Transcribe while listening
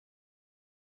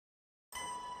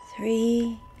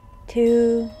3,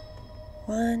 2,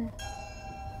 1.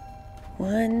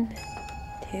 1,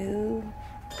 2,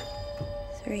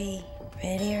 3.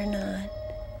 Ready or not,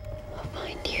 I'll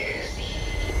find you.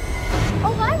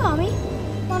 Oh, hi, Mommy.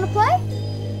 Wanna play?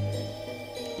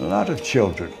 A lot of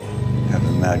children have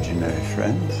imaginary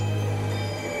friends.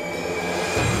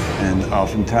 And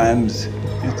oftentimes,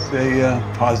 it's a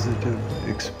positive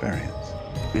experience.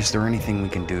 Is there anything we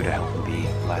can do to help him be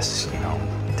less,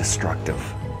 destructive?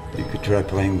 You could try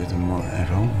playing with him more at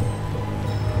home.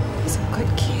 He's a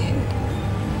good kid.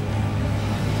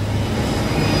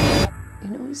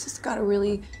 He's just got a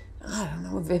really,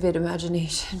 vivid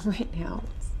imagination right now.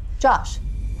 Josh.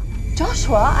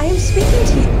 Joshua, I am speaking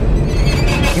to you.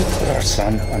 You put our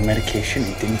son on medication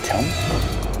and didn't tell me?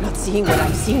 I'm not seeing what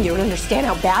I'm seeing. You don't understand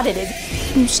how bad it is.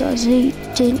 You saw Zeke,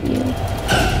 didn't you?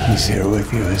 He's here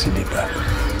with you, isn't he, Beth?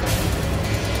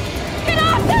 Get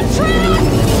off the track!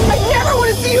 I never want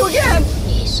to see you again!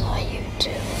 He saw you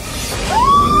too.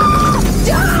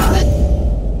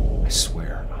 I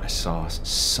swear, I saw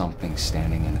something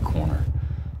standing in the corner,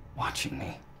 watching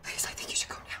me. Please, I think you should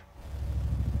go now.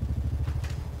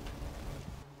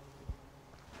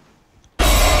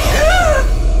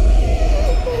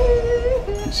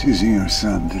 It's using your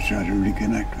son to try to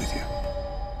reconnect with you.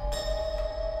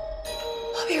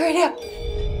 I'll be right out.